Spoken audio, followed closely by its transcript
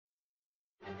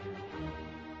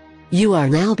You are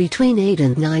now between 8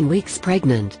 and 9 weeks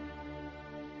pregnant.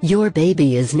 Your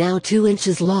baby is now 2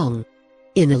 inches long.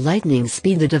 In a lightning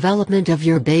speed the development of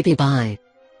your baby by.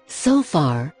 So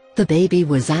far, the baby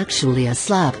was actually a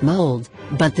slab mold,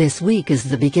 but this week is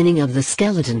the beginning of the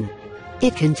skeleton.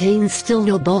 It contains still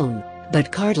no bone,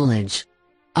 but cartilage.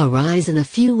 Arise in a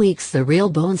few weeks the real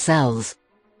bone cells.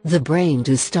 The brain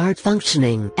to start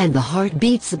functioning and the heart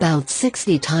beats about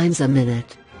 60 times a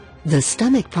minute. The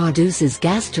stomach produces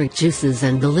gastric juices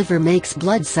and the liver makes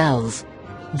blood cells.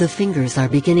 The fingers are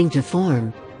beginning to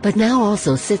form, but now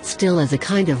also sit still as a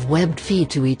kind of webbed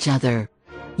feet to each other.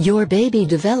 Your baby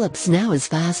develops now as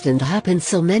fast and happens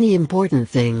so many important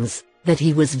things, that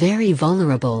he was very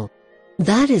vulnerable.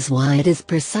 That is why it is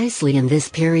precisely in this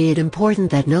period important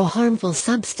that no harmful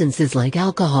substances like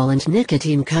alcohol and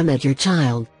nicotine come at your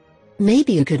child.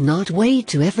 Maybe you could not wait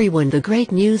to everyone the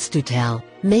great news to tell,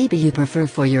 maybe you prefer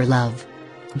for your love.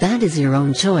 That is your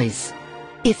own choice.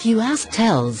 If you ask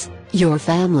tells, your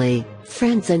family,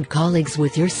 friends and colleagues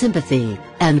with your sympathy,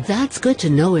 and that's good to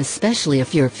know especially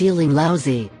if you're feeling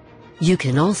lousy. You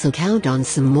can also count on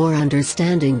some more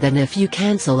understanding than if you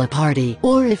cancel a party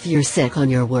or if you're sick on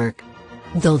your work.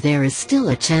 Though there is still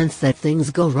a chance that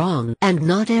things go wrong and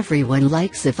not everyone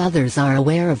likes if others are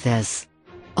aware of this.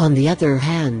 On the other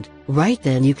hand, right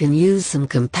then you can use some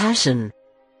compassion.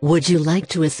 Would you like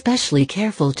to especially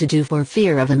careful to do for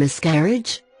fear of a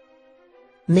miscarriage?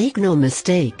 Make no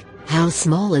mistake, how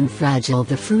small and fragile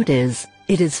the fruit is,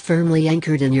 it is firmly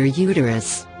anchored in your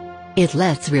uterus. It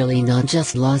lets really not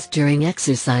just lost during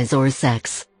exercise or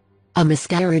sex. A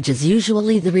miscarriage is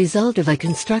usually the result of a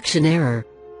construction error.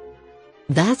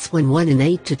 That's when 1 in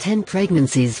 8 to 10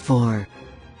 pregnancies for.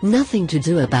 Nothing to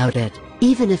do about it.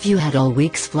 Even if you had all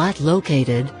weeks flat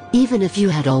located,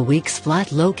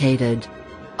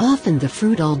 often the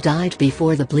fruit all died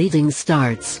before the bleeding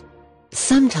starts.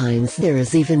 Sometimes there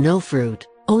is even no fruit,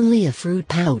 only a fruit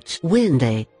pouch.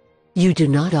 Windy. You do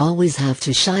not always have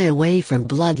to shy away from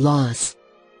blood loss.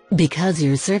 Because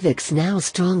your cervix now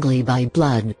strongly by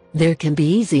blood, there can be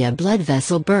easy a blood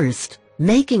vessel burst,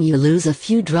 making you lose a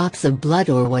few drops of blood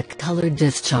or what colored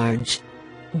discharge.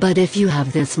 But if you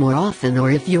have this more often or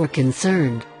if you're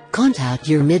concerned, contact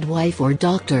your midwife or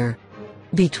doctor.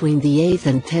 Between the 8th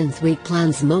and 10th week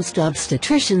plans most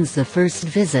obstetricians the first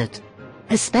visit.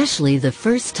 Especially the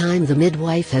first time the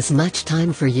midwife has much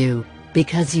time for you,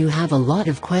 because you have a lot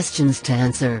of questions to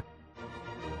answer.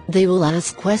 They will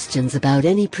ask questions about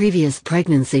any previous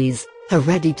pregnancies,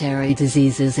 hereditary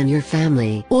diseases in your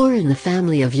family or in the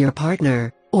family of your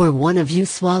partner, or one of you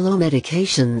swallow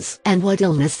medications and what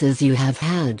illnesses you have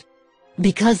had.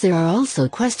 Because there are also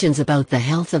questions about the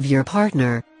health of your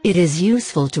partner, it is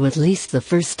useful to at least the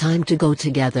first time to go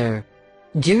together.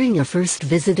 During a first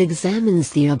visit examines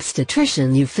the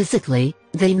obstetrician you physically,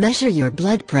 they measure your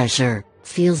blood pressure,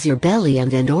 feels your belly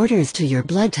and orders to your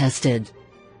blood tested.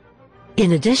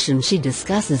 In addition she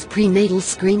discusses prenatal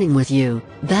screening with you,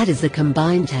 that is a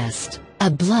combined test. A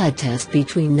blood test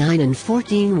between 9 and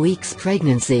 14 weeks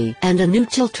pregnancy and a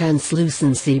nuchal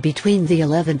translucency between the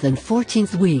 11th and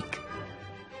 14th week.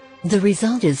 The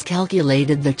result is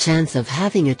calculated the chance of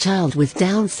having a child with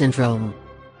Down syndrome.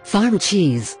 Farm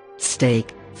cheese,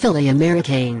 steak, filet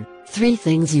Americain, 3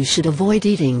 things you should avoid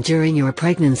eating during your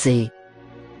pregnancy.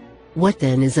 What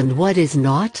then is and what is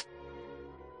not?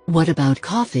 What about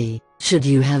coffee? Should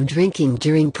you have drinking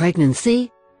during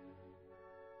pregnancy?